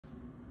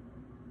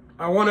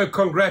I want to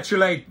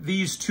congratulate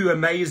these two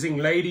amazing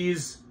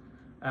ladies.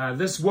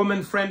 This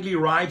woman-friendly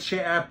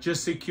rideshare app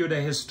just secured a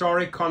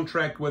historic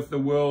contract with the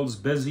world's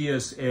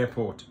busiest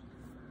airport.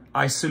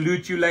 I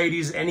salute you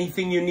ladies.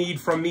 Anything you need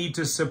from me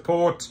to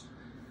support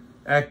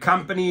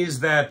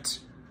companies that,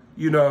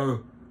 you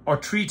know, are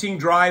treating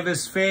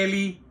drivers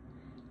fairly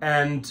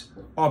and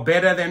are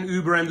better than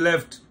Uber and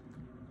Lyft,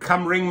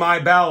 come ring my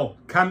bell,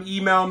 come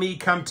email me,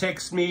 come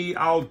text me.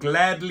 I'll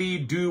gladly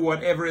do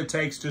whatever it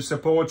takes to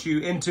support you,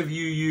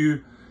 interview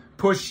you,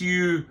 push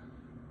you.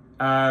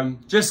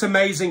 Just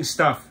amazing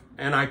stuff.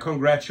 And I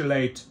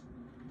congratulate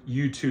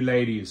you two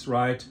ladies,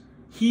 right?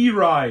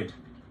 HERide,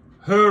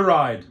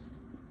 HERide.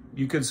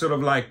 You can sort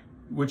of like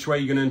which way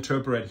you're going to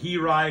interpret it.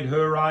 HERide,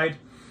 HERide.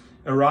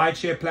 A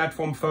rideshare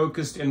platform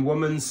focused in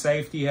women's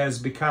safety has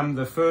become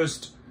the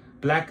first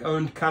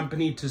Black-owned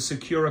company to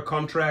secure a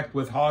contract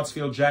with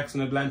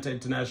Hartsfield-Jackson Atlanta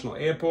International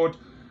Airport,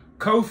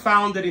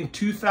 co-founded in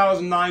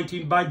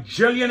 2019 by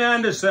Gillian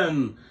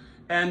Anderson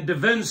and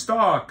Devin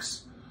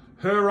Starks.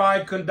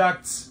 HERide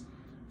conducts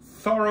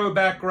thorough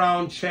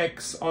background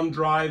checks on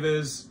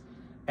drivers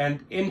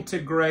and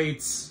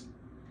integrates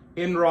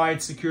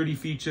in-ride security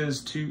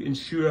features to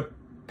ensure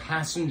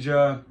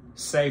passenger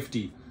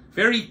safety.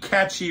 Very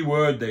catchy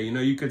word there. You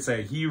know, you could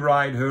say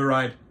HERide,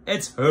 HERide.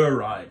 It's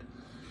HERide.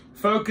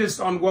 Focused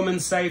on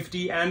women's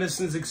safety,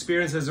 Anderson's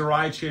experience as a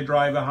rideshare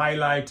driver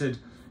highlighted.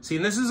 See,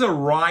 and this is a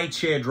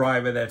rideshare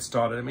driver that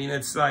started. I mean,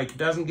 it's like, it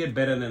doesn't get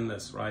better than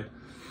this, right?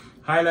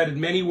 Highlighted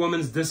many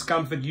women's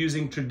discomfort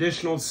using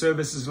traditional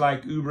services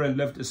like Uber and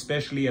Lyft,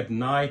 especially at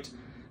night.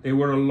 There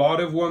were a lot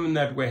of women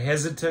that were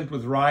hesitant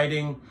with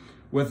riding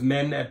with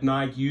men at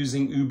night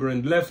using Uber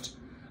and Lyft.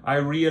 I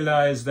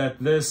realized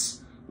that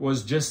this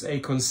was just a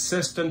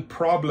consistent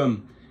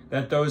problem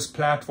that those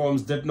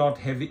platforms did not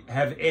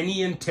have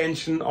any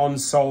intention on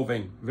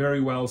solving. Very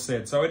well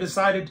said. So I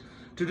decided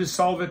to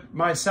solve it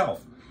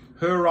myself.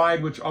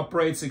 HERide, which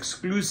operates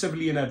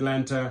exclusively in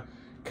Atlanta,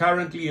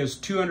 currently has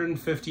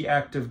 250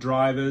 active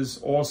drivers,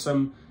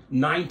 awesome,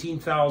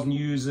 19,000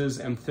 users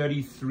and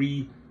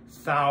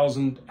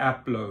 33,000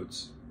 app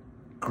loads.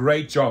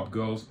 Great job,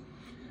 girls.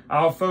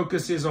 Our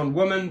focus is on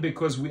women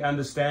because we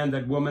understand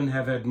that women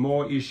have had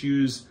more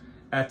issues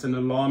at an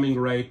alarming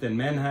rate than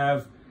men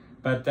have.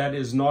 But that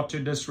is not to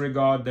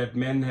disregard that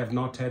men have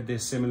not had their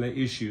similar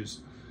issues.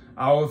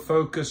 Our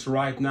focus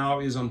right now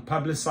is on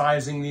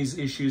publicizing these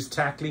issues,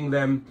 tackling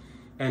them,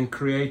 and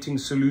creating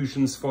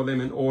solutions for them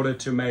in order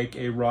to make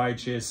a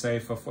rideshare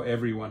safer for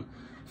everyone.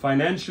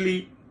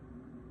 Financially,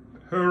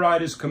 HERide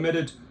is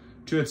committed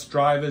to its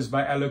drivers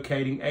by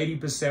allocating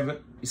 80%.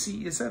 You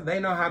see, they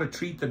know how to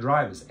treat the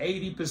drivers.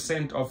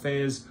 80% of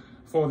fares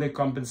for their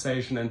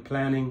compensation and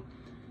planning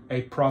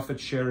a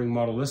profit-sharing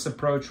model. This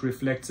approach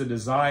reflects a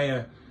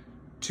desire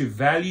to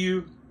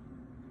value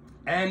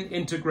and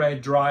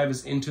integrate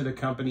drivers into the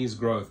company's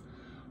growth.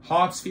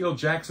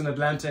 Hartsfield-Jackson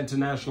Atlanta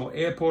International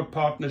Airport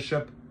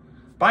partnership.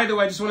 By the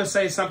way, I just want to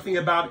say something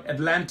about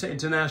Atlanta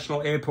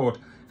International Airport.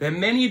 There are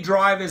many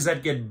drivers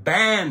that get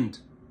banned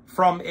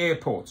from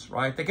airports,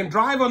 right? They can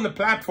drive on the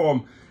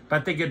platform,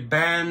 but they get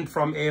banned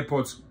from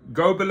airports.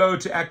 Go below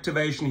to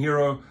Activation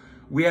Hero.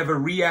 We have a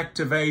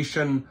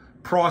reactivation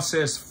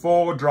process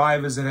for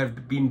drivers that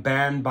have been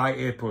banned by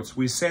airports.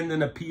 We send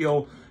an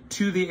appeal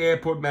to the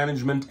airport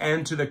management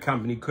and to the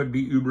company. Could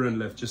be Uber and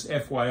Lyft, just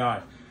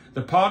FYI.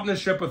 The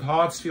partnership with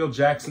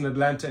Hartsfield-Jackson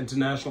Atlanta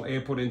International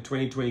Airport in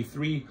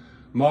 2023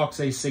 marks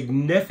a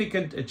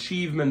significant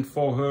achievement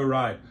for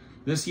HERide.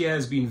 This year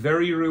has been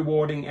very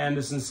rewarding,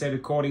 Anderson said.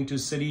 According to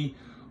City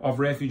of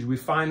Refuge, we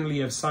finally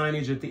have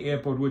signage at the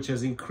airport, which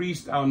has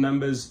increased our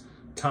numbers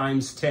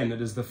times 10.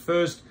 It is the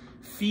first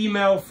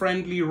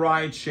female-friendly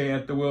rideshare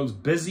at the world's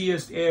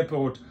busiest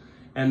airport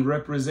and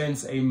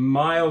represents a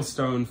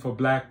milestone for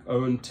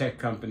Black-owned tech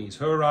companies.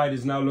 HERide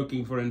is now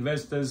looking for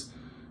investors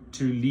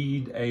to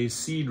lead a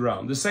seed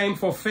round. The same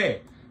for Fair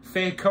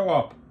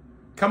Co-op.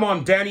 Come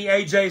on, Danny,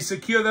 AJ,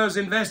 secure those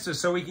investors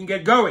so we can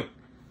get going.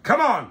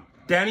 Come on,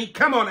 Danny.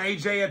 Come on,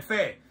 AJ at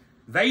Fair.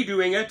 They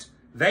doing it.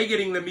 They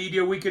getting the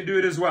media. We can do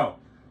it as well.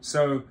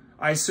 So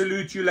I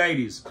salute you,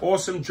 ladies.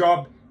 Awesome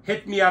job.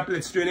 Hit me up.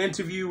 Let's do an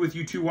interview with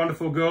you two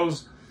wonderful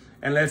girls,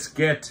 and let's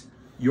get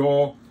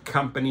your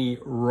company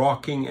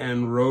rocking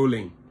and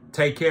rolling.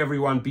 Take care,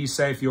 everyone. Be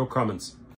safe. Your comments.